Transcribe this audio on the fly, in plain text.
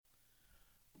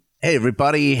Hey,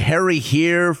 everybody. Harry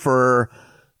here for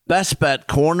Best Bet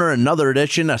Corner, another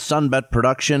edition, a Sunbet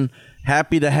production.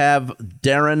 Happy to have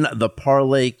Darren, the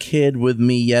Parlay Kid, with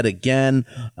me yet again.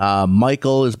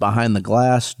 Michael is behind the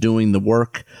glass doing the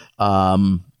work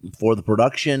for the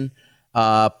production.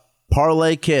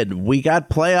 Parlay Kid, we got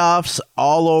playoffs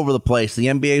all over the place. The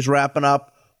NBA's wrapping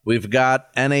up. We've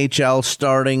got NHL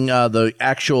starting the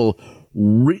actual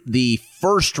the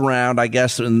first round, I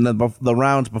guess, and the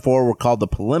rounds before were called the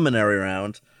preliminary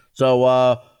rounds.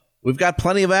 So we've got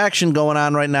plenty of action going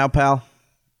on right now, pal.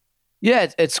 Yeah,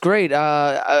 it's great.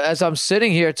 As I'm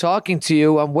sitting here talking to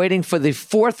you, I'm waiting for the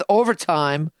fourth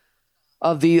overtime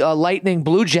of the Lightning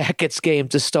Blue Jackets game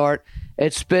to start.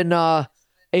 It's been a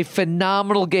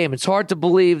phenomenal game. It's hard to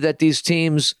believe that these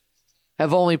teams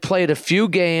have only played a few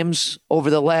games over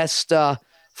the last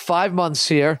 5 months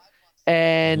here.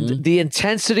 And the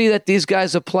intensity that these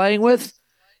guys are playing with,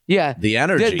 yeah. The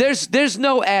energy. There's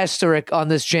no asterisk on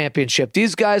this championship.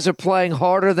 These guys are playing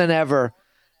harder than ever.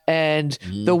 And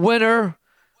the winner,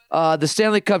 the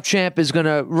Stanley Cup champ, is going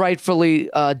to rightfully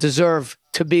deserve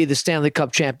to be the Stanley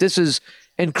Cup champ. This is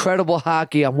incredible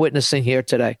hockey I'm witnessing here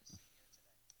today.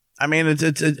 I mean,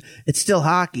 it's still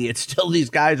hockey. It's still these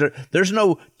guys are. There's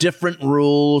no different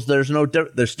rules. They're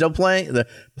still playing. They're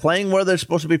playing where they're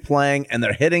supposed to be playing, and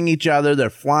they're hitting each other.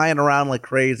 They're flying around like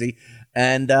crazy,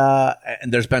 and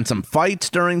there's been some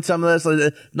fights during some of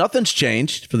this. Nothing's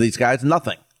changed for these guys.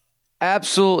 Nothing.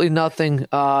 Absolutely nothing.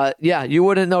 Yeah, you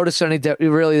wouldn't notice any.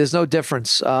 Really, there's no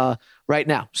difference right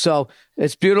now. So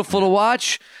it's beautiful to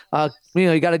watch.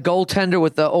 You got a goaltender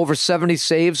with over 70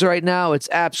 saves right now. It's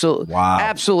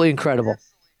absolutely incredible.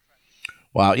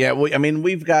 Wow. Yeah. We'll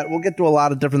get to a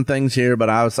lot of different things here, but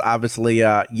I was obviously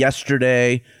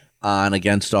yesterday on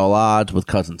Against All Odds with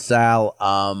Cousin Sal.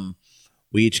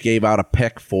 We each gave out a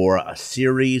pick for a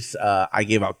series. I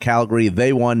gave out Calgary.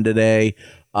 They won today.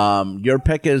 Your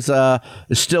pick is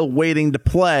still waiting to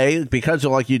play because,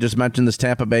 like you just mentioned, this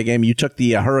Tampa Bay game. You took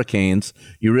the Hurricanes.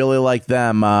 You really like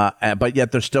them, but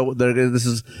yet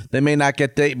they may not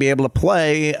be able to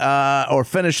play or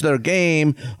finish their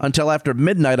game until after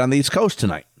midnight on the East Coast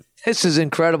tonight. This is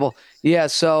incredible. Yeah,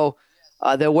 so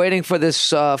they're waiting for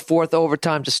this fourth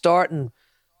overtime to start, and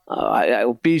I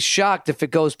will be shocked if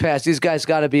it goes past. These guys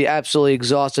got to be absolutely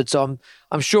exhausted. So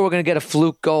I'm sure we're going to get a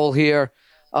fluke goal here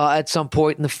at some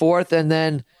point in the fourth, and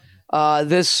then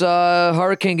this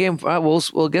Hurricane game,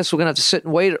 we'll guess we're gonna have to sit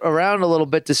and wait around a little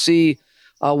bit to see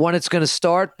when it's going to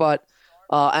start. But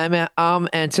I'm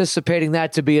anticipating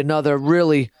that to be another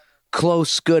really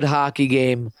close, good hockey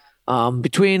game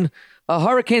between a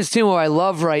Hurricanes team who I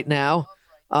love right now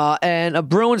and a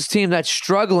Bruins team that's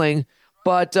struggling.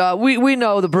 But we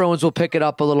know the Bruins will pick it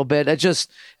up a little bit.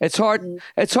 It's hard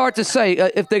to say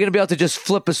if they're going to be able to just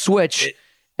flip a switch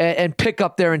and pick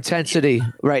up their intensity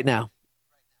right now.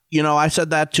 I said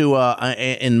that to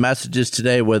in messages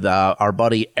today with our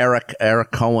buddy Eric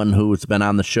Cohen, who's been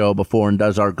on the show before and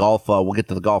does our golf. We'll get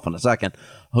to the golf in a second.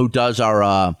 Who does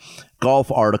our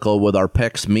golf article with our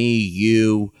picks? Me,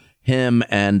 you, him,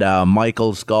 and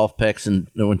Michael's golf picks. And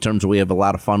in terms of, we have a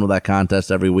lot of fun with that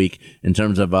contest every week. In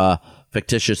terms of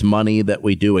fictitious money that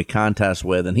we do a contest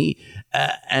with,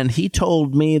 and he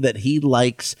told me that he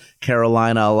likes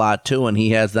Carolina a lot too, and he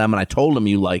has them, and I told him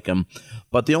you like them.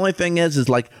 But the only thing is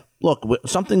like, look,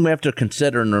 something we have to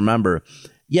consider and remember.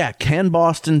 Yeah, can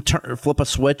Boston flip a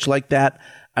switch like that?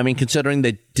 I mean, considering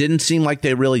they didn't seem like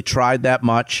they really tried that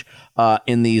much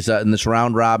in this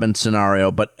round robin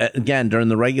scenario. But again, during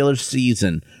the regular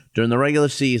season, they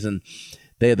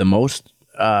had the most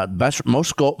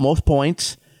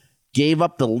points. Gave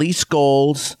up the least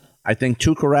goals. I think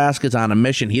Tuukka Rask is on a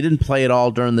mission. He didn't play at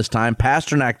all during this time.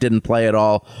 Pasternak didn't play at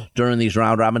all during these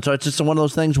round robins. So it's just one of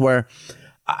those things where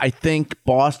I think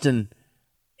Boston,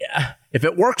 if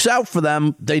it works out for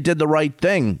them, they did the right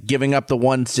thing, giving up the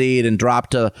 1 seed and drop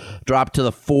to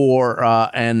the 4.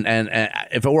 And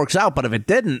if it works out, but if it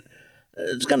didn't,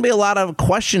 there's going to be a lot of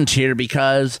questions here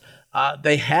because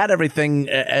they had everything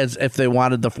as if they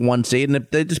wanted the 1 seed, and if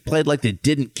they just played like they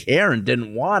didn't care and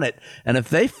didn't want it. And if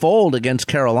they fold against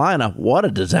Carolina, what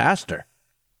a disaster.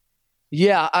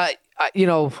 Yeah,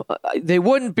 they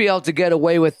wouldn't be able to get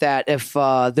away with that if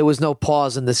there was no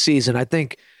pause in the season. I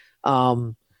think,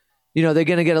 they're going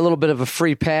to get a little bit of a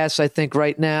free pass, I think,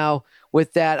 right now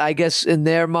with that. I guess in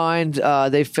their mind,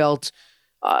 they felt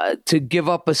to give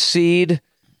up a seed,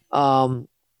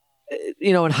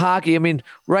 in hockey, I mean,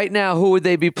 right now, who would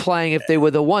they be playing if they were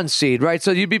the 1 seed, right?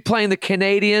 So you'd be playing the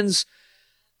Canadians.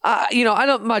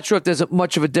 I'm not sure if there's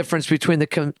much of a difference between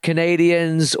the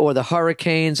Canadians or the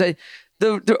Hurricanes.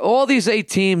 All these 8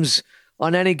 teams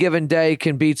on any given day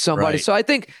can beat somebody. Right. So I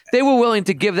think they were willing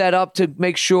to give that up to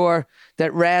make sure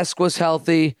that Rask was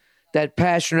healthy, that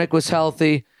Pasternak was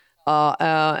healthy.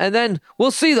 And then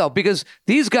we'll see, though, because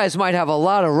these guys might have a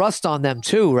lot of rust on them,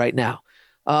 too, right now,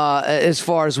 as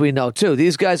far as we know, too.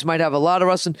 These guys might have a lot of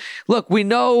rust. And look, we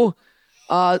know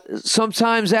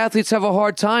sometimes athletes have a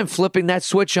hard time flipping that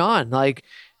switch on.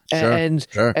 And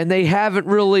they haven't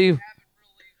really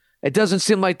 – it doesn't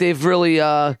seem like they've really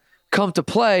come to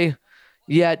play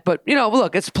yet. But,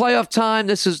 look, it's playoff time.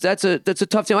 That's a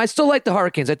tough team. I still like the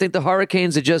Hurricanes. I think the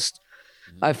Hurricanes are just –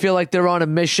 I feel like they're on a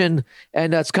mission,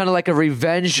 and it's kind of like a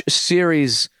revenge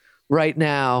series right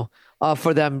now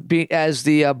for them, as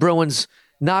the Bruins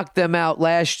knocked them out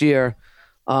last year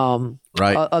of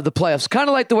the playoffs. Kind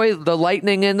of like the way the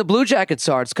Lightning and the Blue Jackets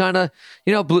are. It's kind of,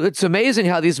 it's amazing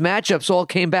how these matchups all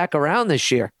came back around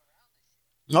this year.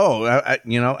 Oh,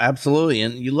 absolutely.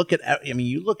 And you look at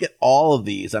all of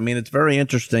these. I mean, it's very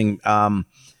interesting. I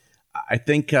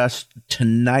think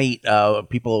tonight,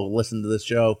 people who listen to this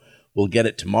show will get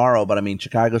it tomorrow. But I mean,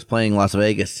 Chicago's playing Las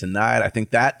Vegas tonight. I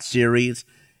think that series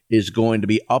is going to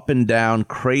be up and down,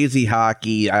 crazy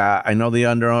hockey. I know the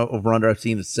over-under I've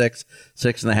seen is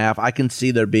 6.5. I can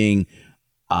see there being,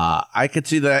 I could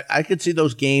see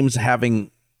those games having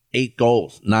 8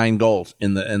 goals, 9 goals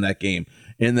in that game,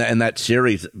 in that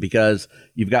series, because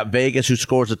you've got Vegas, who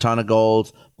scores a ton of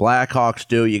goals. Blackhawks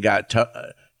do. You got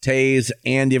Taves,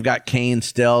 and you've got Kane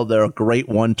still. They're a great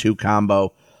 1-2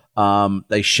 combo.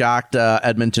 They shocked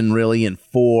Edmonton really in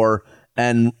 4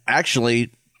 and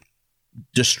actually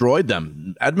destroyed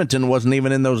them. Edmonton wasn't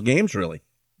even in those games really.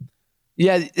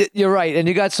 Yeah, you're right. And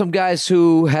you got some guys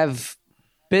who have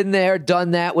been there,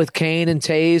 done that with Kane and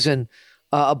Taves and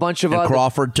a bunch of other.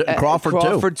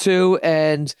 Crawford too.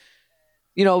 And,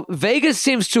 Vegas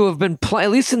seems to have been,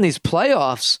 at least in these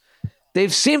playoffs,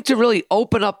 they've seemed to really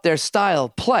open up their style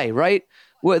of play, right?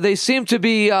 Where they seem to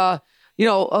be, a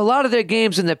lot of their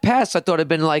games in the past I thought had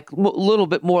been like a little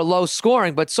bit more low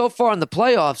scoring, but so far in the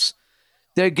playoffs,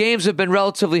 their games have been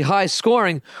relatively high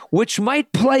scoring, which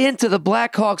might play into the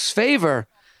Blackhawks' favor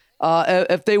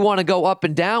if they want to go up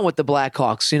and down with the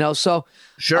Blackhawks. So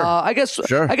sure. I guess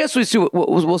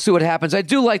we'll see what happens. I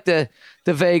do like the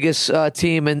Vegas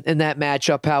team in that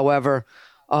matchup. However,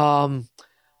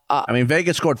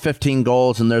 Vegas scored 15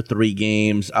 goals in their 3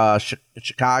 games.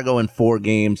 Chicago in 4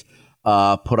 games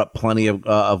put up plenty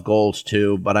of goals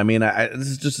too. But this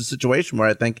is just a situation where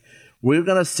I think we're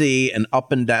going to see an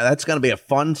up and down. That's going to be a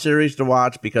fun series to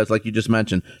watch because, like you just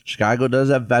mentioned, Chicago does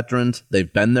have veterans.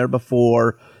 They've been there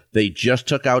before. They just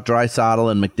took out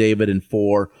Draisaitl and McDavid in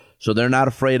 4, so they're not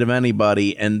afraid of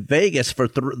anybody. And Vegas, for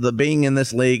the being in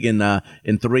this league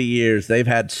in 3 years, they've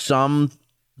had some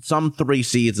 3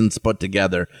 seasons put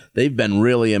together. They've been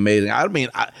really amazing.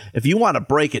 If you want to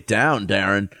break it down,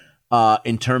 Darren,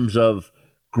 in terms of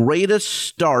greatest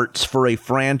starts for a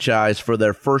franchise for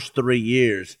their first 3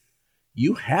 years,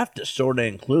 you have to sort of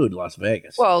include Las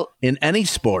Vegas. Well, in any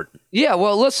sport. Yeah.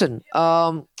 Well, listen. They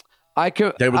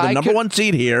were the number 1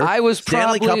 seed here. I was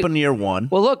Stanley Cup in year 1.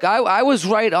 Well, look, I was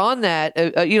right on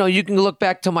that. You can look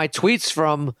back to my tweets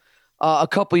from a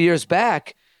couple years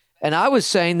back, and I was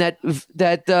saying that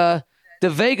the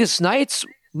Vegas Knights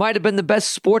might have been the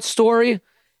best sports story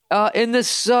in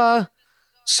this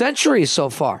century so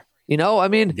far.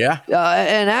 An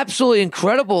absolutely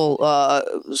incredible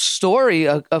story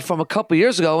from a couple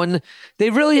years ago, and they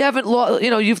really haven't lost.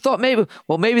 You've thought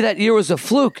maybe that year was a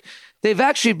fluke. They've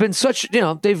actually been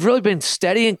they've really been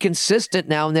steady and consistent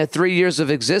now in their 3 years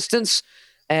of existence,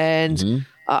 and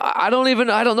I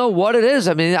don't know what it is.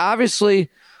 Obviously,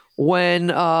 when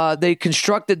they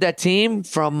constructed that team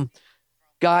from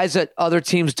guys that other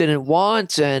teams didn't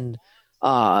want, and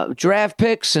draft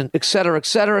picks and et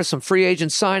cetera, some free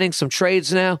agent signings, some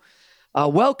trades now.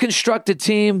 Well-constructed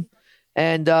team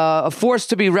and a force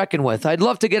to be reckoned with. I'd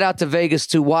love to get out to Vegas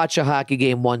to watch a hockey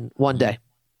game one day.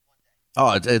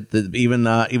 Oh,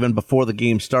 even before the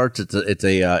game starts, it's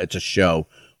a show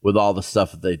with all the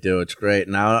stuff that they do. It's great.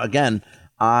 Now, again,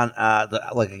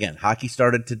 hockey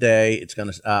started today. It's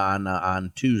gonna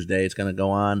on Tuesday. It's gonna go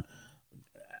on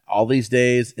all these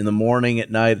days in the morning,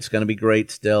 at night. It's gonna be great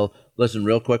still. Listen,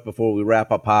 real quick before we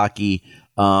wrap up hockey,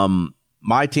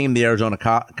 my team, the Arizona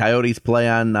Coyotes, play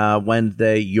on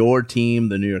Wednesday. Your team,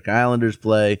 the New York Islanders,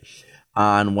 play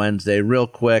on Wednesday. Real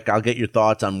quick, I'll get your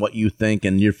thoughts on what you think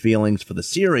and your feelings for the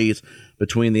series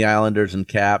between the Islanders and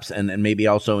Caps, and maybe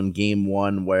also in Game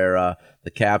 1 where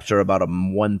the Caps are about a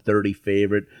 130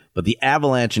 favorite, but the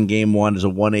Avalanche in Game 1 is a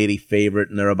 180 favorite,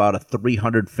 and they're about a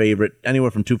 300 favorite,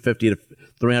 anywhere from 250 to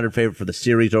 300 favorite for the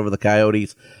series over the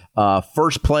Coyotes.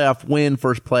 First playoff win,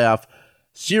 first playoff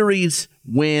series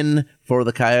win for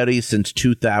the Coyotes since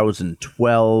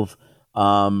 2012.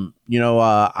 I'm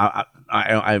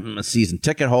a season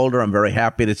ticket holder. I'm very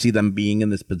happy to see them being in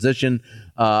this position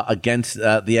against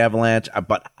the Avalanche,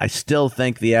 but I still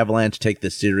think the Avalanche take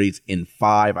this series in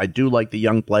 5. I do like the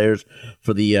young players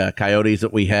for the Coyotes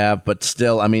that we have, but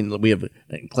still, I mean, we have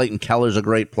Clayton Keller's a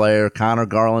great player. Connor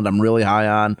Garland, I'm really high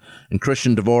on, and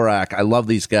Christian Dvorak. I love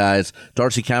these guys.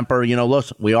 Darcy Kemper,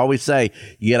 listen, we always say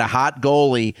you get a hot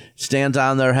goalie, stands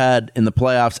on their head in the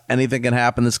playoffs, anything can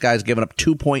happen. This guy's given up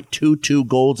 2.22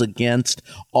 goals against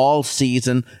all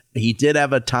season. He did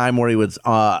have a time where he was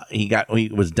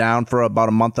down for about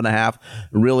a month and a half.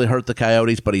 It really hurt the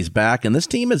Coyotes, but he's back. And this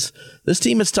team is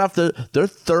tough. They're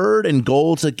third in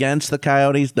goals against the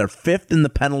Coyotes. They're fifth in the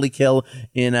penalty kill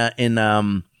in the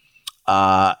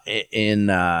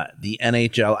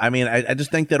NHL. I mean, I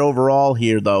just think that overall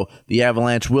here, though, the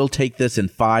Avalanche will take this in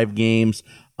 5 games.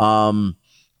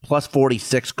 Plus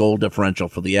 46 goal differential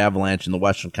for the Avalanche in the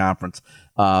Western Conference.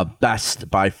 Best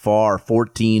by far,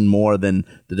 14 more than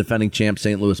the defending champ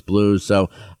St. Louis Blues. So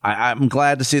I'm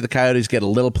glad to see the Coyotes get a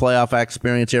little playoff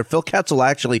experience here. Phil Kessel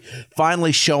actually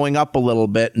finally showing up a little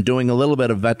bit and doing a little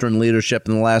bit of veteran leadership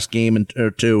in the last game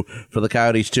or two for the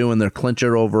Coyotes too in their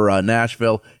clincher over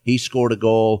Nashville. He scored a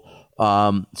goal.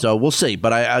 So we'll see,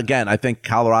 but I think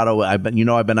Colorado. I've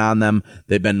been on them.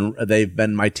 They've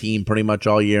been my team pretty much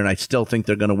all year, and I still think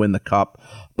they're going to win the cup.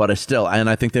 But I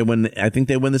think they win. I think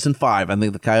they win this in 5. I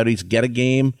think the Coyotes get a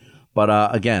game, but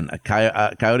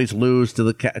Coyotes lose to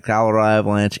the Colorado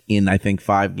Avalanche in I think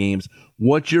 5 games.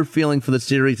 What's your feeling for the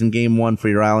series in Game 1 for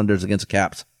your Islanders against the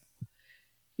Caps?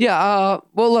 Yeah.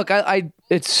 Well, look, I'm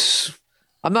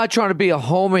not trying to be a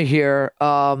homer here.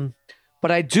 But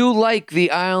I do like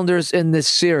the Islanders in this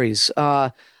series.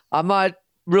 I'm not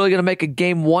really going to make a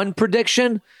Game 1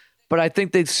 prediction, but I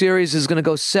think the series is going to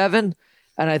go 7.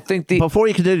 And I think before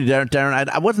you continue, Darren, I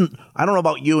don't know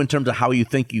about you in terms of how you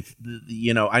think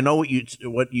I know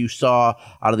what you saw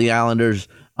out of the Islanders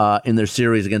in their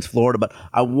series against Florida, but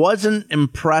I wasn't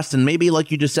impressed. And maybe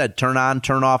like you just said, turn on,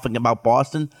 turn off about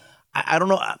Boston. I don't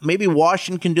know. Maybe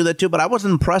Washington can do that too, but I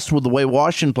wasn't impressed with the way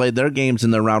Washington played their games in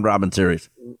their round robin series.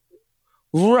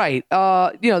 Right.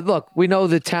 Look, we know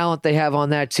the talent they have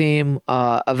on that team.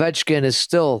 Ovechkin is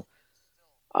still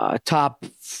top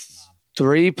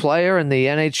 3 player in the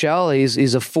NHL.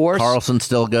 He's a force. Carlson's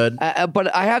still good.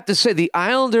 But I have to say, the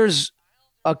Islanders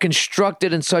are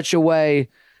constructed in such a way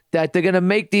that they're going to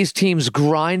make these teams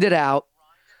grind it out.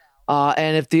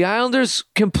 And if the Islanders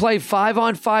can play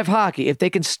 5-on-5 hockey, if they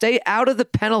can stay out of the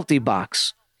penalty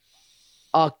box,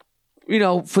 obviously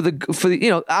you're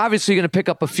going to pick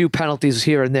up a few penalties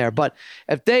here and there, but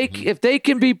if they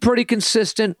can be pretty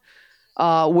consistent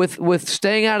with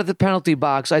staying out of the penalty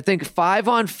box, I think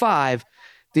 5-on-5,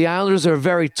 the Islanders are a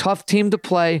very tough team to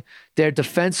play. They're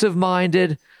defensive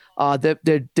minded.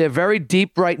 They're very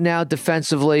deep right now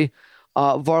defensively.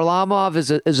 Varlamov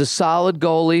is a solid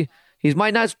goalie. He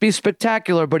might not be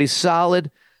spectacular, but he's solid.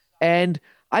 And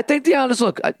I think the Islanders,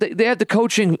 look, they have the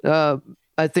coaching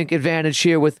advantage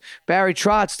here with Barry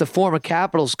Trotz, the former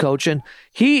Capitals coach, and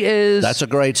that's a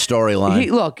great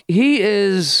storyline. He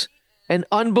is an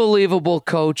unbelievable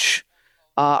coach.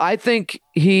 I think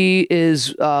he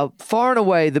is far and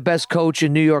away the best coach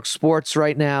in New York sports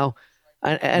right now,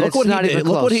 and it's not even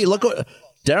close.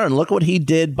 Darren, look what he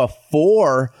did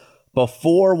before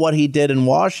what he did in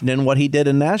Washington, what he did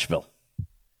in Nashville.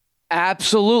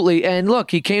 Absolutely, and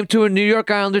look, he came to a New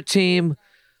York Islander team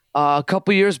a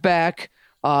couple years back.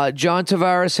 John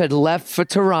Tavares had left for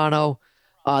Toronto.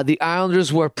 The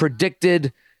Islanders were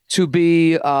predicted to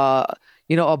be, a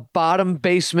bottom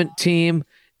basement team,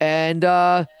 and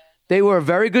they were a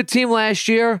very good team last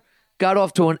year. Got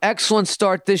off to an excellent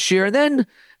start this year, and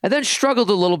then struggled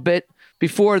a little bit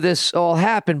before this all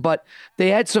happened. But they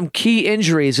had some key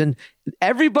injuries, and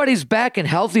everybody's back and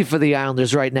healthy for the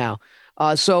Islanders right now.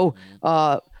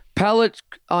 Pellet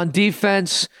on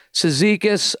defense,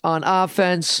 Cizikas on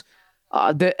offense.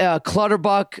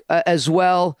 Clutterbuck as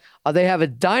well. They have a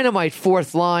dynamite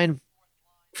 4th line.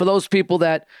 For those people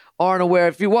that aren't aware,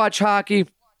 if you watch hockey,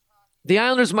 the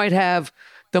Islanders might have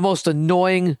the most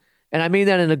annoying, and I mean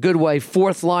that in a good way,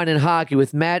 4th line in hockey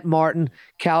with Matt Martin,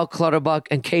 Cal Clutterbuck,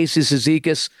 and Casey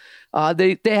Cizikas.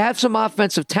 They have some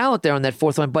offensive talent there on that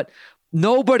 4th line, but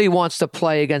nobody wants to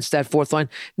play against that 4th line.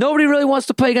 Nobody really wants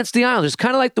to play against the Islanders.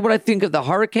 Kind of like what I think of the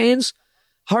Hurricanes.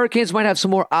 Hurricanes might have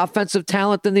some more offensive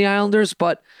talent than the Islanders,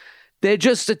 but they're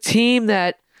just a team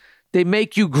that they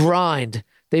make you grind.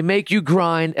 They make you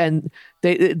grind, and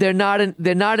they're not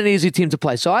an easy team to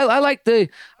play. So I like the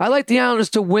Islanders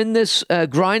to win this,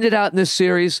 grind it out in this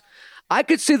series. I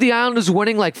could see the Islanders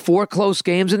winning like 4 close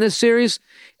games in this series,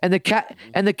 and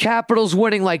the Capitals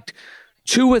winning like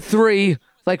 2 or 3,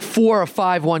 like 4 or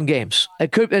 5-1 games.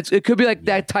 It could be like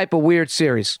that type of weird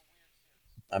series.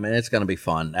 I mean, it's going to be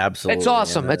fun. Absolutely, it's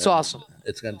awesome. It's awesome.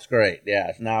 It's great.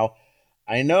 Yeah. Now,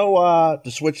 I know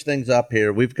to switch things up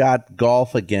here, we've got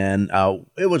golf again.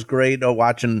 It was great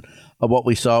watching what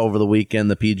we saw over the weekend,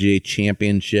 the PGA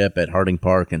Championship at Harding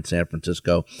Park in San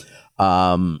Francisco.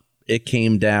 It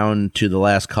came down to the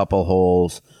last couple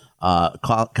holes.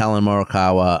 Collin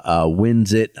Morikawa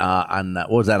wins it on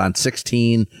what was that, on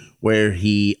 16, where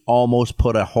he almost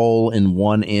put a hole in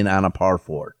one in on a par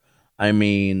 4. I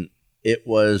mean, it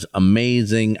was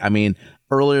amazing. I mean,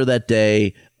 earlier that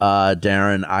day,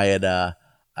 Darren, I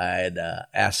had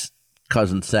asked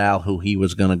cousin Sal who he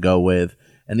was going to go with,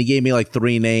 and he gave me like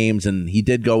 3 names, and he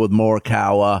did go with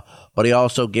Morikawa, but he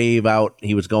also gave out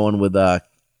he was going with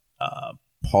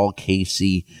Paul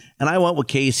Casey, and I went with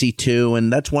Casey too.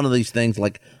 And that's one of these things,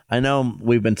 like, I know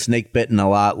we've been snake bitten a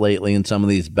lot lately in some of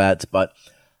these bets, but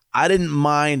I didn't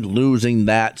mind losing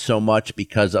that so much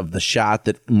because of the shot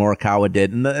that Morikawa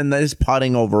did, and his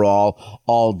putting overall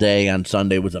all day on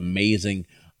Sunday was amazing.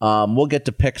 We'll get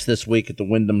to picks this week at the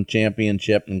Wyndham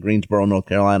Championship in Greensboro, North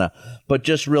Carolina. But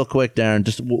just real quick, Darren,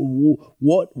 just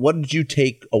what did you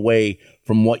take away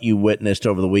from what you witnessed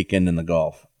over the weekend in the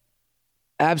golf?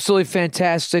 Absolutely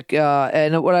fantastic.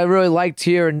 And what I really liked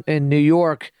here in New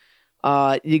York,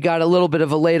 you got a little bit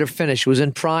of a later finish. It was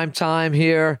in prime time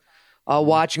here.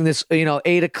 Watching this,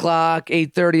 8 o'clock,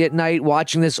 8:30 at night,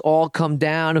 watching this all come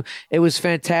down. It was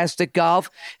fantastic golf.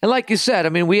 And like you said, I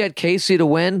mean, we had Casey to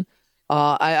win.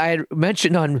 I had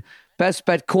mentioned on Best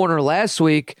Bet Corner last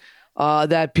week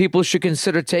that people should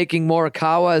consider taking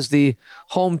Morikawa as the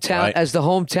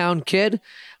hometown kid.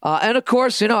 And of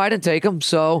course, I didn't take him.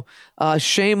 So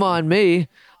shame on me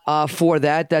for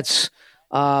that. That's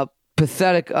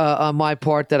pathetic on my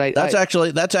part. That's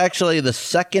actually the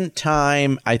second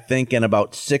time, I think, in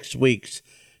about 6 weeks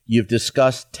you've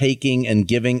discussed taking and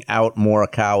giving out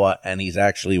Morikawa, and he's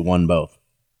actually won both.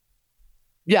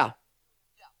 Yeah.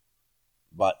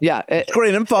 But yeah, it's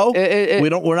great info.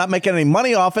 We're not making any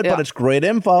money off it, but it's great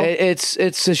info. It's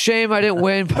a shame I didn't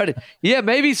win, but yeah,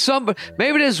 maybe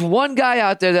there's one guy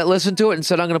out there that listened to it and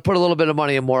said, I'm going to put a little bit of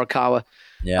money in Morikawa.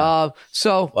 Yeah.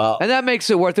 And that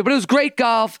makes it worth it. But it was great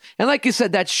golf. And like you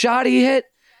said, that shot he hit,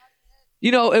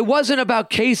 it wasn't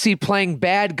about Casey playing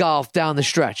bad golf down the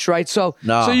stretch, right? So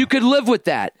you could live with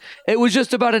that. It was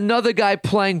just about another guy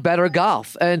playing better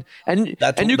golf, and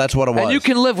that's what it was. And you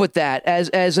can live with that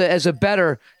as a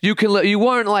bettor. You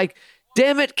weren't like,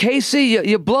 damn it, Casey,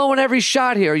 you're blowing every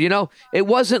shot here. It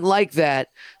wasn't like that.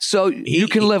 So you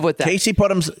can live with that. Casey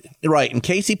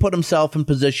put himself in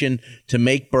position to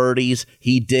make birdies.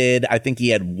 He did. I think he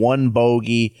had 1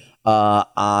 bogey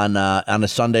on a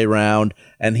Sunday round,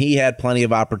 and he had plenty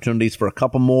of opportunities for a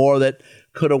couple more that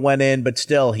could have went in, but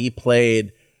still he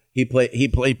played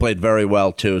very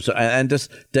well too. So and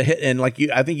just to hit, and like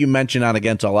I think you mentioned on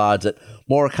Against All Odds that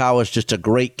Morikawa is just a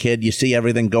great kid. You see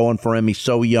everything going for him. He's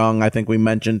so young, I think we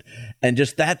mentioned, and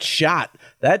just that shot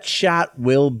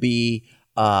will be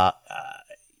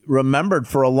remembered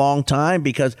for a long time,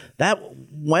 because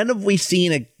when have we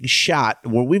seen a shot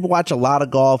where we've watched a lot of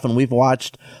golf and we have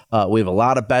a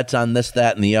lot of bets on this,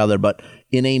 that, and the other, but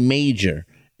in a major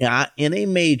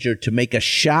to make a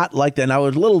shot like that. And I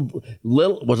was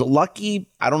was it lucky?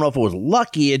 I don't know if it was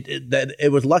lucky that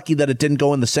it was lucky that it didn't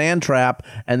go in the sand trap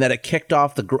and that it kicked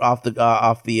off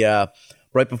the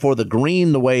right before the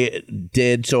green the way it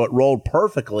did, so it rolled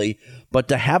perfectly. But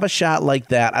to have a shot like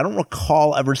that, I don't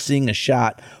recall ever seeing a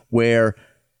shot where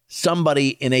somebody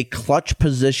in a clutch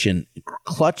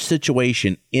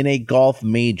situation in a golf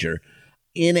major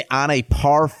on a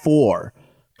par 4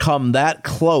 come that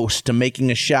close to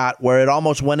making a shot where it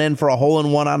almost went in for a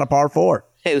hole-in-one on a par 4.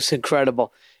 It was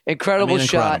incredible. Incredible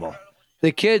shot.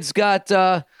 The kids got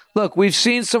look, we've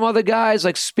seen some other guys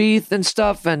like Spieth and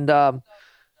stuff, and their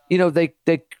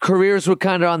careers were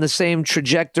kind of on the same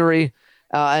trajectory.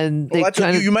 And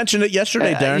you mentioned it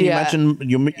yesterday, Darren. Yeah.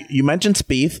 You mentioned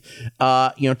Spieth.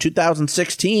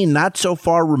 2016, not so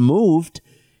far removed.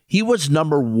 He was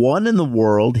number 1 in the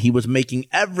world. He was making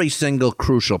every single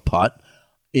crucial putt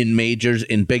in majors,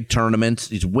 in big tournaments.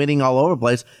 He's winning all over the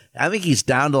place. I think he's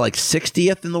down to like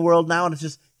 60th in the world now, and it's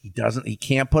just he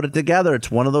can't put it together. It's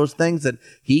one of those things that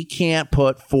he can't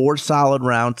put 4 solid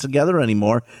rounds together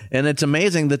anymore. And it's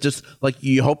amazing that just like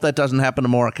you hope that doesn't happen to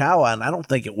Morikawa, and I don't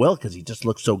think it will because he just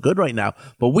looks so good right now.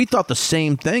 But we thought the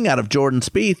same thing out of Jordan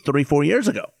Spieth 3-4 years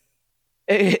ago.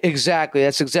 Exactly.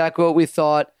 That's exactly what we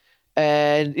thought.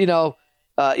 And,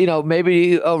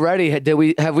 maybe already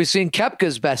have we seen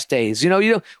Koepka's best days?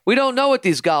 We don't know with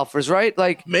these golfers, right?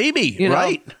 Like maybe,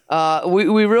 right?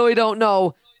 We really don't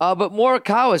know. But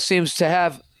Morikawa seems to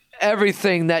have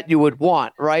everything that you would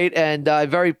want, right? And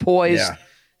very poised,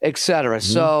 etc.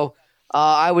 Mm-hmm. So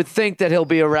I would think that he'll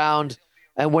be around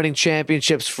and winning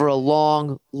championships for a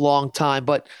long, long time.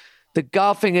 But the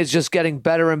golfing is just getting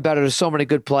better and better. There's so many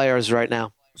good players right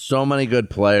now. So many good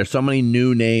players, so many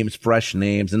new names, fresh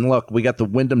names. And look, we got the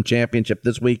Wyndham Championship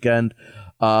this weekend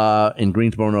in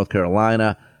Greensboro, North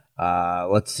Carolina.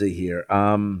 Let's see here.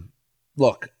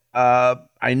 Look,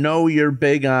 I know you're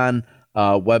big on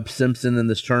Webb Simpson in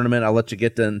this tournament. I'll let you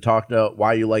get to and talk to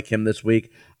why you like him this week.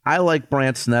 I like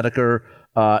Brandt Snedeker.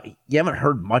 You haven't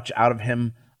heard much out of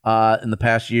him in the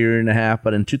past year and a half,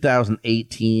 but in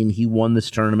 2018, he won this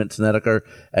tournament, Snedeker,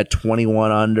 at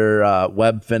 21 under.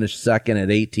 Webb finished second at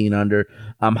 18 under.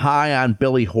 I'm high on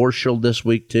Billy Horschel this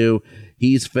week, too.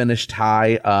 He's finished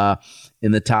high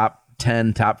in the top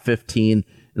 10, top 15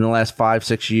 in the last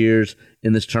 5-6 years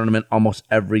in this tournament almost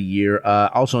every year.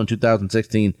 Also in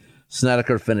 2016,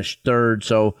 Snedeker finished third,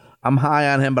 so I'm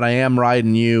high on him, but I am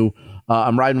riding you.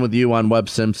 I'm riding with you on Webb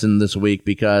Simpson this week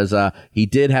because he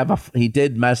did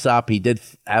mess up. He did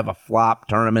have a flop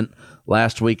tournament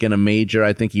last week in a major.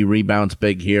 I think he rebounds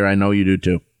big here. I know you do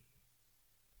too.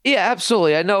 Yeah,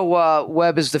 absolutely. I know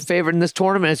Webb is the favorite in this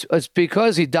tournament. It's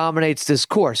because he dominates this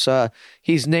course.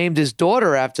 He's named his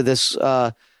daughter after this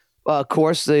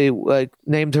course. They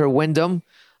named her Wyndham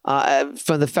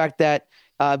from the fact that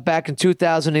back in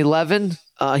 2011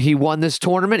 he won this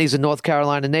tournament. He's a North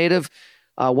Carolina native.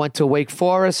 Went to Wake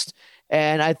Forest,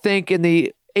 and I think in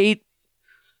the 8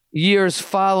 years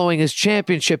following his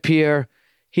championship here,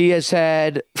 he has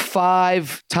had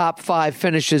 5 top 5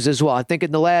 finishes as well. I think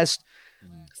in the last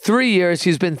 3 years,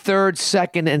 he's been third,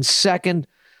 second, and second.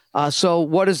 So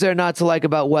what is there not to like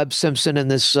about Webb Simpson in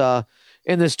this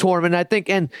tournament? I think,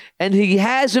 and he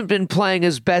hasn't been playing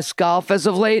his best golf as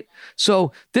of late,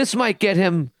 so this might get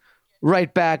him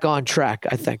right back on track,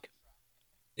 I think.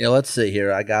 Yeah, let's see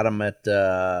here. I got him at,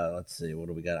 let's see, what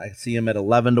do we got? I see him at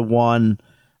 11-1.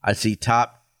 I see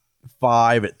top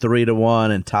 5 at 3-1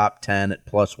 and top 10 at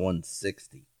plus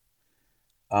 160.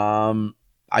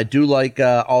 I do like,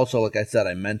 also, like I said,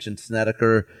 I mentioned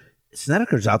Snedeker.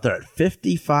 Snedeker's out there at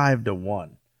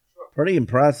 55-1. Pretty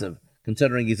impressive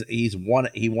considering he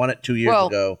won it 2 years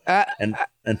ago and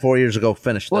 4 years ago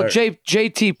finished third. Well,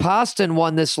 JT Poston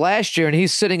won this last year and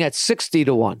he's sitting at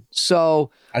 60-1. So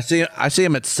I see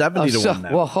him at 70-1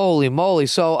 now. Well, holy moly!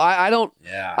 So I don't.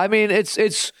 Yeah. I mean,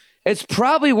 it's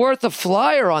probably worth a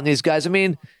flyer on these guys. I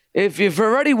mean, if you've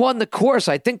already won the course,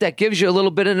 I think that gives you a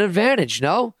little bit of an advantage.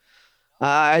 No,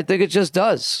 I think it just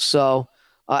does. So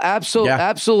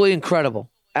absolutely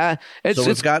incredible. Yeah.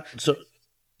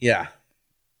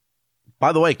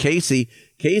 By the way, Casey,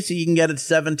 you can get it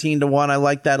 17-1. I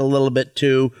like that a little bit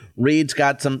too.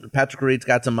 Patrick Reed's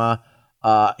got some.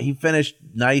 He finished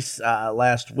nice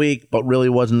last week, but really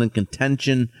wasn't in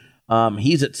contention.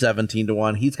 He's at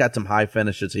 17-1. He's got some high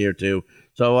finishes here too.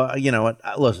 So you know what?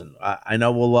 Listen, I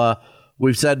know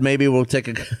we've said maybe we'll take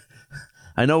a.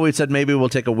 I know we said maybe we'll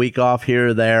take a week off here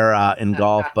or there in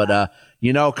golf, but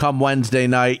come Wednesday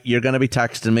night, you're going to be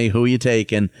texting me who you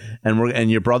taking,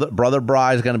 and your brother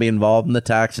Bry is going to be involved in the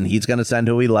text, and he's going to send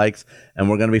who he likes, and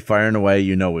we're going to be firing away.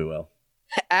 You know we will.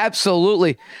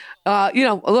 Absolutely.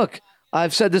 Look,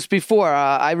 I've said this before.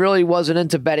 I really wasn't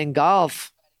into betting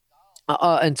golf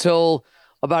until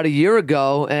about a year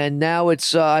ago, and now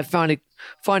it's I find it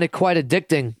quite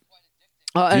addicting.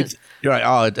 You're right.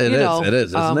 Oh, it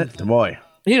is, isn't it? Boy.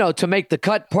 To make the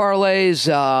cut parlays,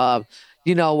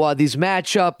 these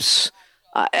matchups,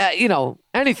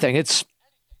 anything.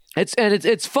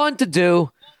 It's fun to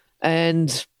do,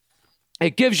 and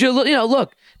it gives you,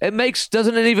 look,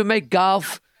 doesn't it even make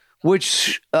golf,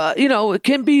 which, it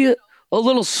can be a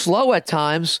little slow at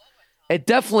times. It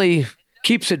definitely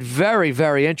keeps it very,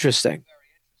 very interesting.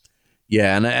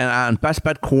 Yeah, and on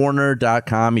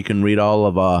bestbetcorner.com, you can read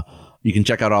you can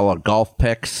check out all our golf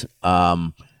picks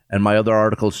and my other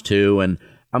articles too. And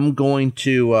I'm going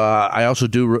to I also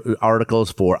do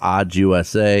articles for Odds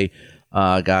USA,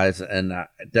 guys. And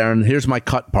Darren, here's my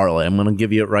cut parlay. I'm going to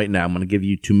give you it right now. I'm going to give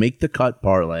you, to make the cut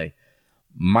parlay,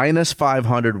 minus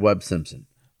 500 Webb Simpson,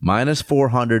 minus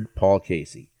 400 Paul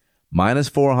Casey, minus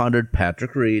 400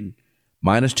 Patrick Reed,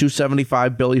 minus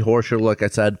 275 Billy Horschel. Like I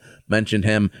said, mentioned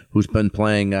him, who's been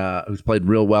playing, who's played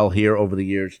real well here over the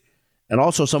years. And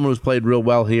also someone who's played real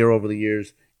well here over the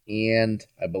years, and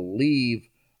I believe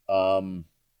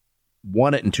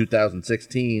won it in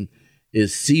 2016,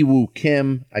 is Siwoo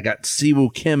Kim. I got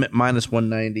Siwoo Kim at minus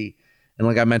 190, And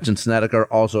like I mentioned, Snedeker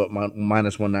also at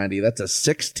minus 190. That's a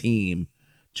 6-team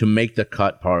to make the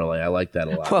cut parlay. I like that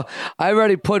a lot. Well, I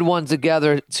already put one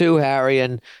together too, Harry,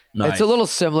 and Nice. it's a little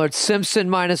similar. It's Simpson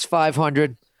minus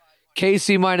 500,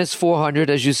 Casey minus 400,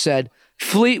 as you said,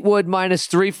 Fleetwood minus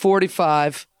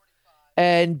 345,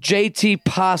 and JT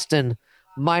Poston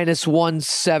minus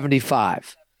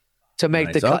 175 to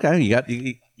make the cut. Okay,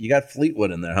 you got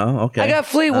Fleetwood in there, huh? Okay, I got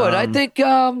Fleetwood. I think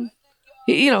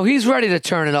he's ready to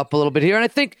turn it up a little bit here, and I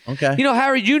think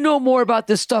Harry, you know more about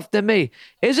this stuff than me.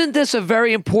 Isn't this a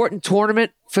very important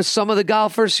tournament for some of the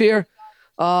golfers here?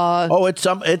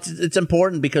 It's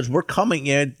important because we're coming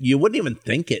in. You wouldn't even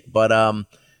think it, but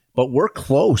we're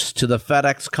close to the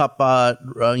FedEx Cup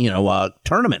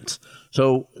tournament.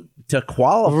 So to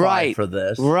qualify for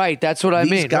this, right? That's what I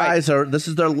mean. These guys are. This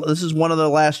is one of their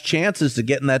last chances to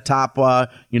get in that top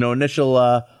initial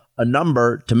a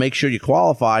number to make sure you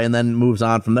qualify, and then moves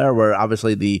on from there. Where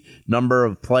obviously the number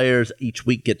of players each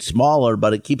week gets smaller,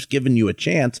 but it keeps giving you a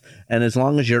chance. And as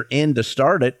long as you're in to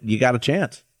start it, you got a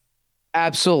chance.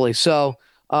 Absolutely. So,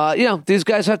 these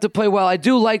guys have to play well. I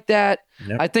do like that.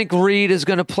 Yep. I think Reed is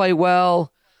going to play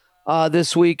well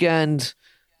this weekend.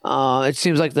 It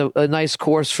seems like a nice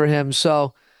course for him.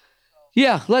 So,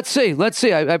 yeah, let's see.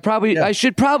 I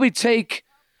should probably take,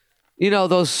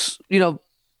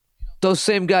 those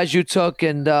same guys you took,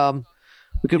 and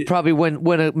we could probably win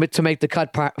to make the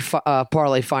cut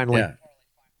parlay finally. Yeah.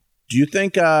 Do you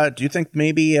think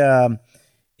maybe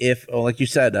if, like you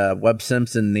said, Webb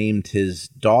Simpson named his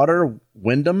daughter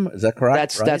Wyndham? Is that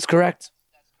correct? That's correct.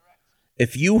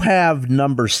 If you have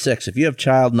number 6, if you have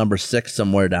child number 6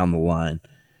 somewhere down the line,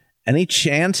 any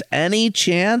chance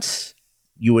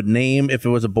you would name, if it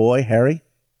was a boy, Harry?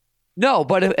 No,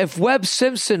 but if Webb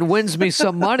Simpson wins me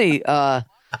some money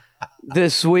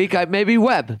this week, maybe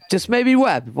Webb. Just maybe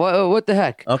Webb. What the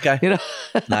heck? Okay.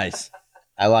 Nice.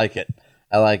 I like it.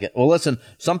 Well, listen,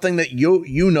 something that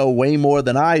you know way more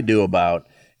than I do about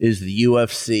is the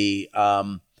UFC.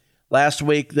 Last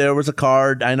week there was a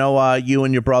card. I know you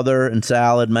and your brother and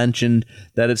Sal had mentioned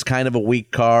that it's kind of a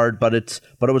weak card, but it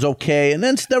was okay. And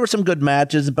then there were some good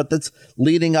matches, but that's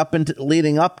leading up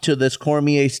to this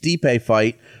Cormier-Stipe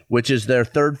fight, which is their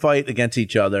third fight against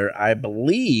each other. I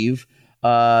believe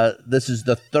this is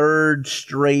the third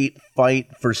straight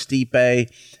fight for Stipe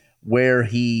where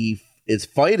he is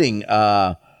fighting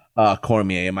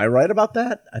Cormier. Am I right about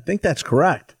that? I think that's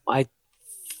correct. I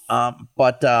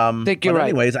think you're right.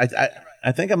 Anyways,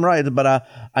 I think I'm right. But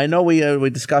I know we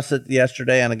discussed it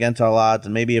yesterday on Against All Odds,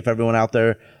 and maybe if everyone out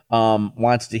there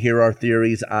wants to hear our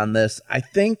theories on this, I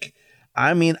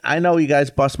know you guys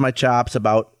bust my chops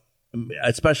about,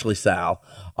 especially Sal,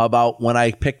 about when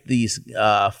I picked these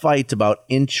fights about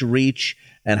inch reach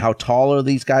and how taller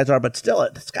these guys are, but still,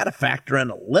 it's got to factor in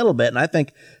a little bit. And I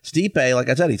think Stipe, like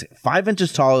I said, he's 5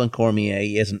 inches taller than Cormier.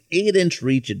 He has an 8-inch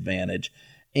reach advantage,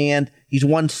 and he's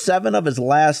won 7 of his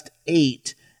last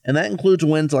 8, and that includes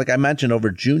wins, like I mentioned,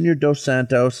 over Junior Dos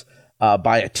Santos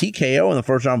by a TKO in the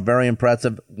first round. Very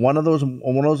impressive. One of those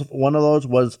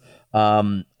was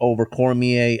over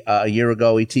Cormier a year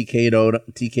ago. He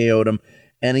TKO'd him,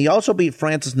 and he also beat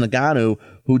Francis Ngannou,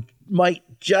 who might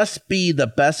just be the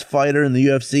best fighter in the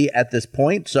UFC at this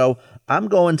point. So I'm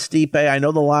going Stipe. I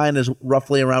know the line is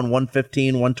roughly around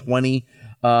 115, 120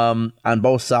 on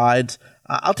both sides.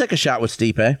 I'll take a shot with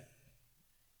Stipe.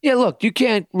 Yeah, look, you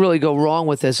can't really go wrong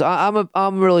with this.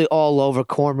 I'm really all over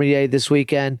Cormier this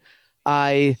weekend.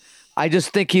 I just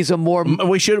think he's a more.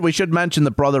 We should mention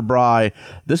the brother Bry.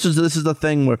 This is the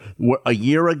thing where a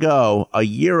year ago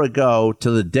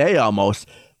to the day almost,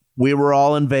 we were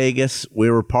all in Vegas. We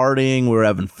were partying. We were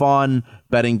having fun,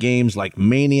 betting games like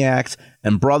maniacs.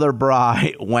 And brother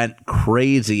Bry went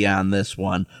crazy on this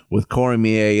one with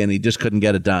Cormier, and he just couldn't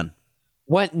get it done.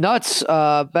 Went nuts.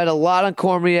 Bet a lot on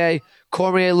Cormier.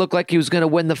 Cormier looked like he was going to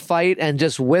win the fight and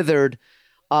just withered.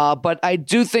 But I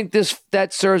do think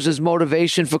that serves as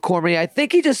motivation for Cormier. I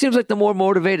think he just seems like the more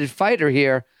motivated fighter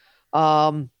here.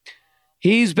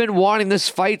 He's been wanting this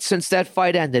fight since that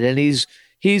fight ended, and he's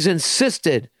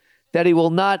insisted that he will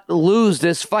not lose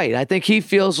this fight. I think he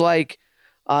feels like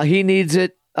he needs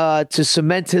it to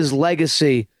cement his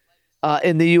legacy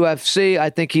in the UFC. I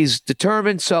think he's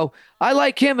determined. So I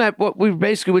like him at what we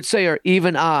basically would say are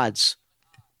even odds.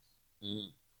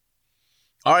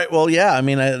 All right. Well, yeah. I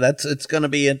mean, it's going to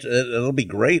be it'll be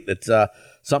great. It's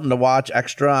something to watch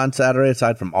extra on Saturday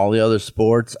aside from all the other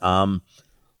sports.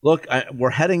 Look, we're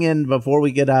heading in before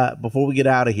we get out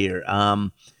of here.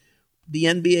 The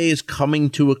NBA is coming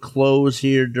to a close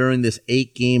here during this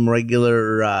 8-game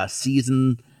regular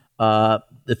season,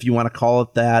 if you want to call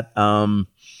it that.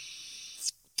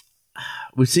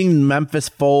 we've seen Memphis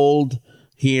fold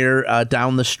here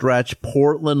down the stretch.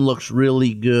 Portland looks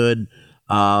really good.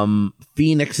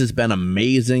 Phoenix has been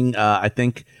amazing. I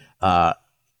think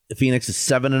Phoenix is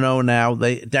 7-0 now.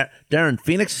 Darren,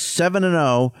 Phoenix is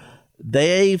 7-0.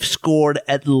 They've scored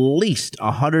at least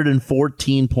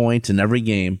 114 points in every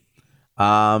game.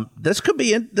 This could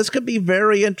be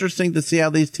very interesting to see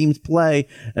how these teams play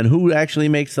and who actually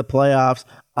makes the playoffs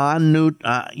on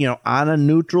a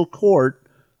neutral court.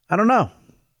 I don't know.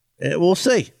 We'll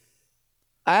see.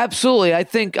 Absolutely.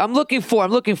 I'm looking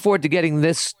forward to getting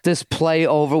this play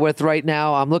over with right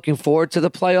now. I'm looking forward to the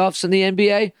playoffs in the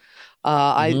NBA.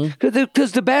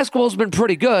 Because the basketball's been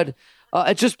pretty good.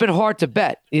 It's just been hard to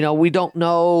bet. We don't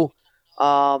know,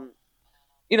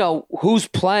 who's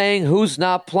playing, who's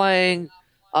not playing.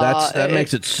 That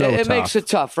makes it so tough. It makes it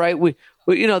tough, right? We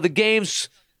the games,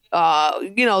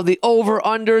 the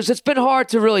over-unders. It's been hard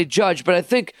to really judge, but I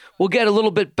think we'll get a little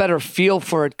bit better feel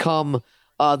for it come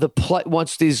the play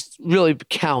once these really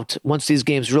count. Once these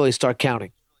games really start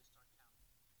counting.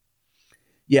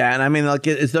 Yeah, and I mean,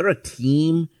 is there a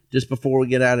team, just before we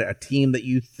get out of it, a team that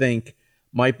you think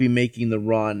might be making the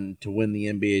run to win the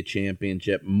NBA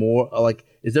championship? More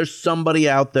is there somebody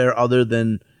out there other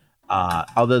than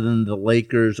the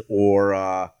Lakers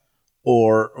or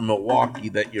Milwaukee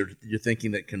that you're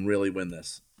thinking that can really win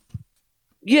this?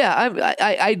 Yeah,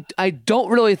 I don't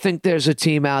really think there's a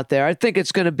team out there. I think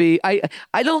it's going to be. I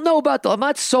don't know about I'm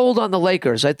not sold on the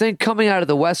Lakers. I think coming out of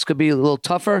the West could be a little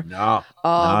tougher. No.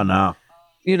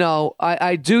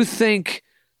 I do think.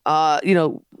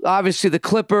 Obviously the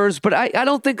Clippers, but I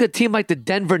don't think a team like the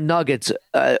Denver Nuggets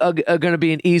are going to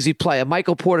be an easy play.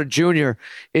 Michael Porter Jr.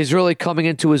 is really coming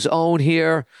into his own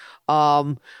here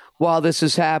while this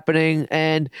is happening.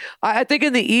 And I think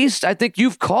in the East, I think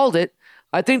you've called it.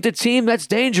 I think the team that's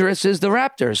dangerous is the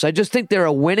Raptors. I just think they're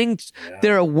a winning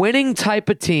type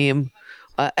of team,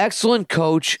 excellent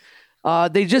coach.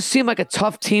 They just seem like a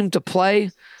tough team to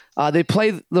play. They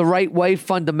play the right way,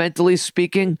 fundamentally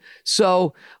speaking.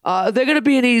 So they're going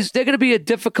to be a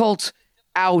difficult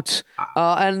out.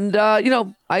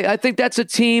 I think that's a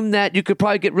team that you could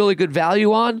probably get really good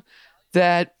value on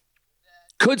that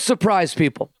could surprise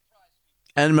people.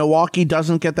 And Milwaukee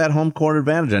doesn't get that home court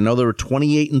advantage. I know they were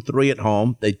 28-3 at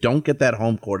home. They don't get that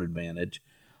home court advantage.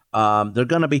 They're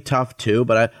going to be tough too,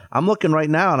 but I'm looking right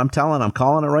now, and I'm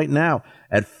calling it right now.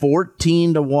 At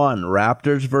 14-1,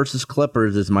 Raptors versus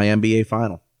Clippers is my NBA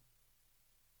final.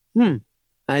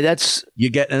 That's you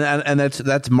get, and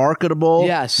that's marketable.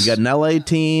 Yes, you got an LA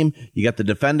team. You got the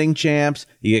defending champs.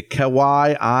 You get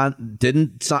Kawhi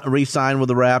didn't re-sign with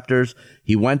the Raptors.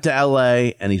 He went to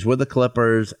LA and he's with the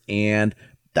Clippers, and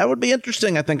that would be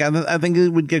interesting. I think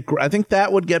that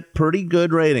would get pretty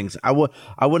good ratings. I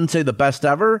wouldn't say the best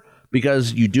ever,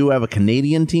 because you do have a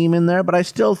Canadian team in there, but I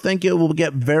still think it will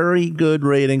get very good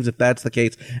ratings if that's the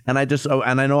case. And I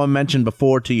know I mentioned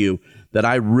before to you that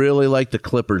I really like the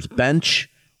Clippers bench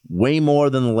way more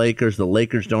than the Lakers. The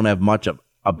Lakers don't have much of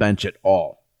a bench at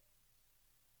all.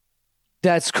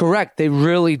 That's correct. They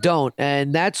really don't,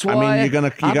 and that's why. I mean, you're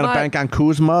gonna bank on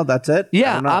Kuzma. That's it.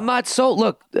 Yeah, I'm not sold.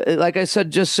 Look, like I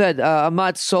said, I'm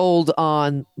not sold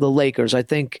on the Lakers. I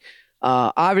think.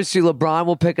 Obviously, LeBron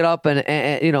will pick it up,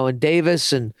 and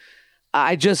Davis, and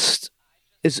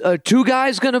is two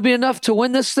guys going to be enough to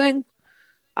win this thing?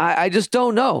 I just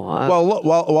don't know.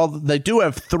 Well, they do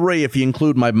have three if you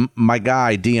include my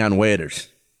guy Dion Waiters.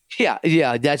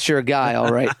 Yeah, that's your guy.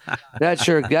 All right, that's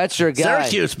your guy.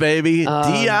 Syracuse, baby,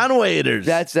 Dion Waiters.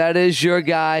 That is your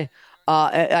guy.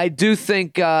 I do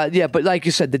think, but like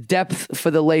you said, the depth for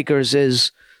the Lakers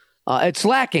is. It's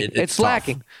lacking. It's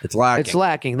lacking. It's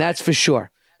lacking. That's for sure.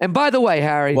 And by the way,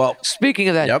 Harry, speaking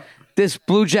of that, This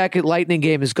Blue Jacket Lightning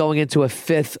game is going into a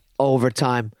fifth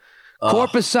overtime.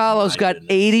 Korpisalo's got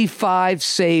 85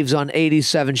 saves on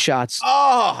 87 shots.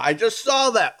 Oh, I just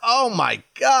saw that. Oh my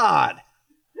God.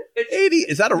 80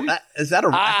 is that a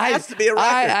has to be a record.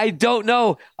 I don't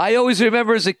know. I always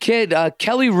remember as a kid,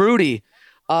 Kelly Rudy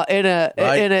in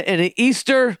an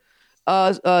Easter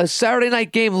Saturday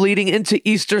night game leading into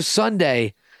Easter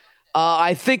Sunday,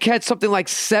 I think had something like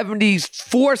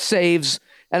 74 saves,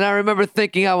 and I remember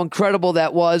thinking how incredible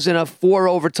that was in a 4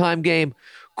 overtime game.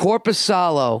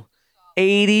 Korpisalo,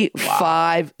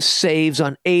 85 saves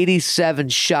on 87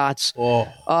 shots.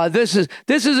 This is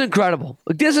incredible.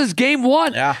 This is game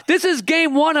one. Yeah. This is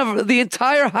game one of the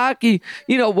entire hockey,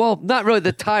 not really the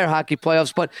entire hockey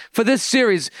playoffs, but for this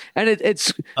series. And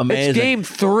it's amazing. It's game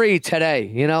 3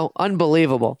 today,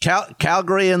 unbelievable.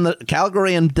 Calgary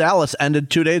and Dallas ended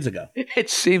 2 days ago. It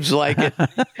seems like it.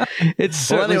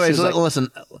 It's well, anyways, listen,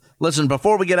 Listen,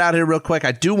 before we get out of here real quick,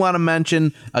 I do want to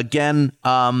mention again,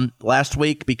 last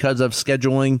week, because of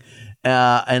scheduling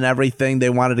and everything,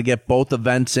 they wanted to get both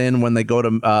events in when they go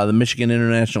to the Michigan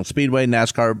International Speedway.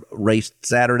 NASCAR raced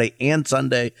Saturday and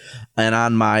Sunday. And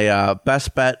on my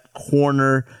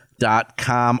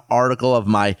bestbetcorner.com article of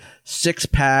my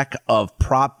 6-pack of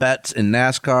prop bets in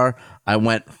NASCAR, I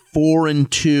went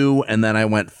 4-2, and then I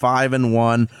went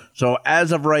 5-1. So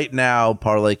as of right now,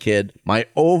 Parlay Kid, my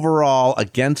overall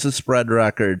against the spread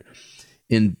record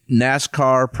in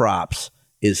NASCAR props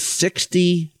is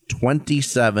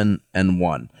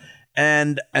 60-27-1.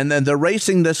 And then they're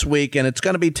racing this week, and it's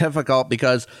going to be difficult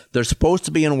because they're supposed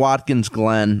to be in Watkins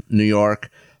Glen, New York,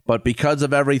 but because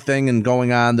of everything and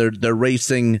going on, they're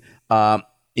racing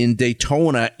in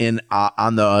Daytona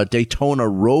on the Daytona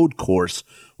road course,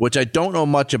 which I don't know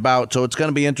much about, so it's going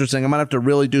to be interesting. I'm going to have to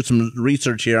really do some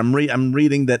research here. I'm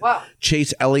reading that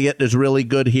Chase Elliott is really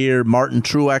good here. Martin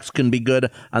Truex can be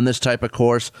good on this type of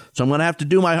course. So I'm going to have to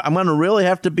I'm going to really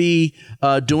have to be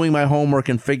doing my homework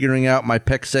and figuring out my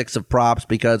pick six of props,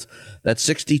 because that's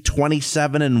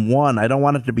 60-27-1. I don't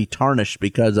want it to be tarnished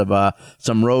because of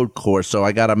some road course. So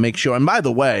I got to make sure. And by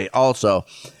the way, also,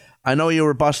 I know you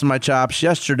were busting my chops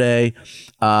yesterday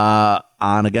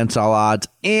on Against All Odds,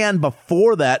 and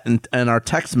before that in our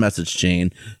text message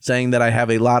chain, saying that I have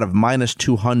a lot of minus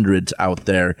 200s out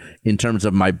there in terms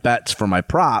of my bets for my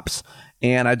props.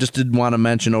 And I just did want to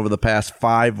mention, over the past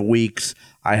 5 weeks,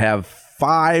 I have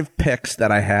 5 picks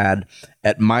that I had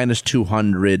at minus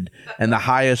 200, and the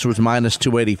highest was minus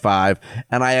 285.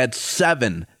 And I had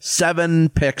seven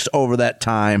picks over that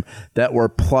time that were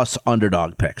plus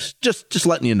underdog picks. Just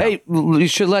letting you know. Hey, you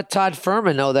should let Todd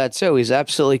Furman know that too. He's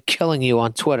absolutely killing you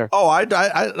on Twitter. Oh, I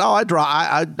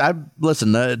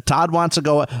listen. Todd wants to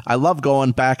go. I love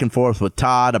going back and forth with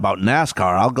Todd about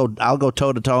NASCAR. I'll go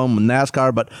toe to toe with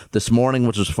NASCAR. But this morning,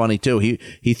 which was funny too, he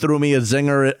threw me a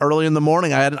zinger early in the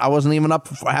morning. I wasn't even up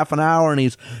for half an hour, and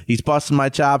he's busting my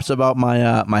chops about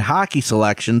my my hockey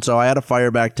selection. So I had to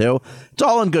fire back too. It's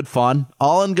all in good fun.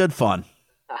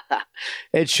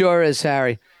 It sure is,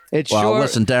 Harry.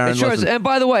 Listen, Darren. It sure is. And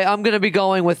by the way, I'm going to be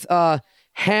going with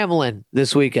Hamlin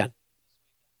this weekend.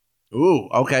 Ooh,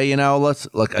 okay. Let's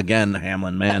look again,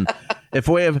 Hamlin, man.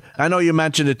 I know you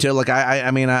mentioned it too. Like I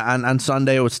mean, on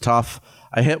Sunday it was tough.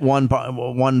 I hit one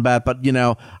bet, but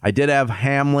I did have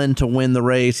Hamlin to win the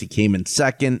race. He came in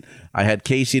second. I had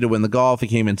Casey to win the golf. He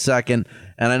came in second.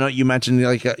 And I know you mentioned,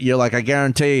 you're like, I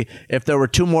guarantee if there were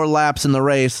 2 more laps in the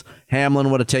race, Hamlin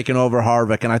would have taken over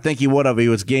Harvick. And I think he would have. He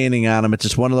was gaining on him. It's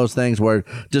just one of those things where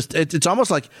it's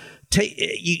almost like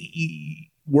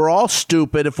we're all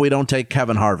stupid if we don't take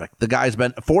Kevin Harvick. The guy's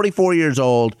been 44 years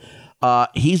old.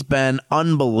 He's been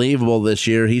unbelievable this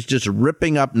year. He's just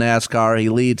ripping up NASCAR. He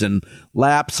leads in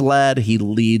laps led. He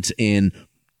leads in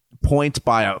points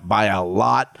by a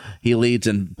lot. He leads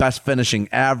in best finishing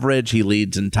average. He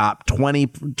leads in top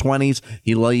 20s.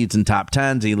 He leads in top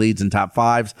 10s. He leads in top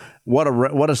 5s.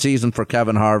 What a season for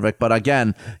Kevin Harvick. But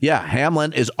again,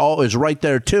 Hamlin is right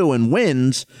there too and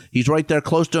wins. He's right there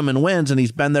close to him and wins, and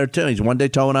he's been there too. He's won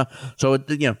Daytona. So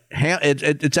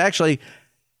it's actually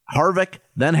Harvick,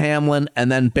 then Hamlin,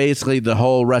 and then basically the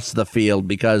whole rest of the field,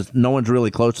 because no one's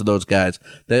really close to those guys.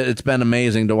 It's been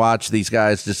amazing to watch these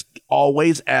guys just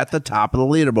always at the top of the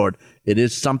leaderboard. It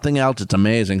is something else. It's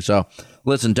amazing. So,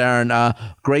 listen, Darren,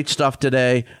 great stuff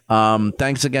today.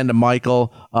 Thanks again to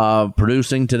Michael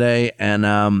producing today. And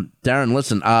Darren,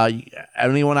 listen,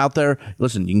 anyone out there,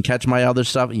 listen, you can catch my other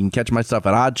stuff. You can catch my stuff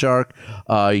at OddsShark.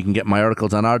 You can get my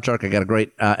articles on OddsShark. I got a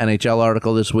great NHL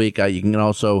article this week. You can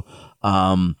also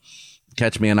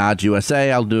catch me on Odds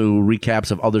USA. I'll do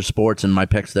recaps of other sports and my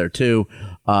picks there too.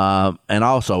 And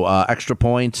also Extra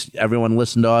Points. Everyone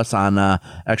listen to us on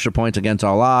Extra Points Against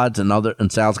All Odds,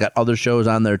 and Sal's got other shows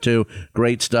on there too.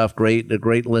 Great stuff. Great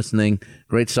listening.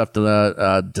 Great stuff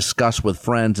to discuss with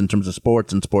friends in terms of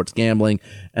sports and sports gambling.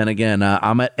 And again,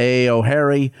 I'm at AO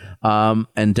Harry.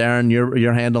 And Darren,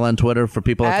 your handle on Twitter for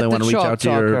people if they want to reach out to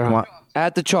your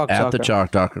at the Chalk Talker. At the Chalk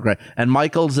Talker. Great. And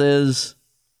Michael's is.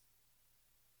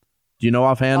 Do you know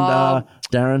offhand,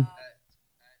 Darren?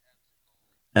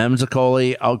 M.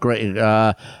 Zaccoli. Oh, great.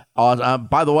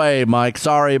 By the way, Mike,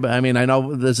 sorry, but I mean, I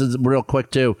know this is real quick,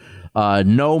 too.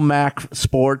 No Mac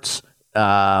Sports.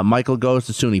 Michael goes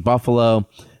to SUNY Buffalo.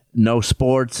 No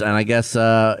sports. And I guess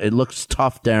it looks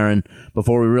tough, Darren,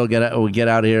 before we get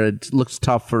out of here. It looks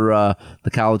tough for the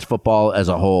college football as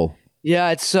a whole. Yeah,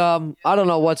 it's I don't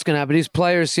know what's going to happen. These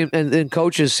players and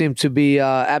coaches seem to be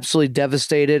absolutely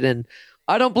devastated, and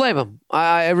I don't blame him.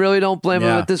 I really don't blame him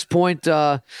at this point.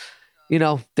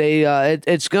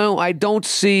 It's going. I don't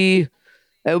see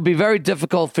it would be very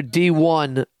difficult for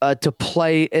D1 to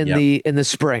play in the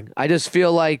spring. I just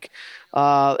feel like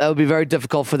it would be very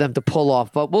difficult for them to pull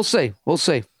off. But we'll see. We'll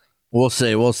see. We'll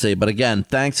see. But again,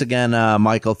 thanks again,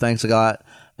 Michael. Thanks a lot,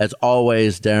 as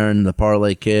always, Darren, the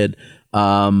Parlay Kid,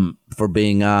 for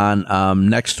being on.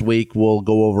 Next week, we'll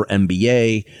go over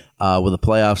NBA with the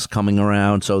playoffs coming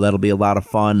around, so that'll be a lot of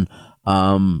fun.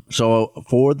 So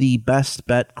for the Best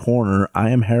Bet Corner, I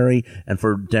am Harry, and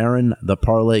for Darren, the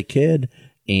Parlay Kid,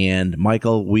 and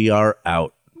Michael, we are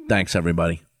out. Thanks,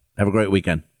 everybody. Have a great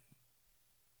weekend.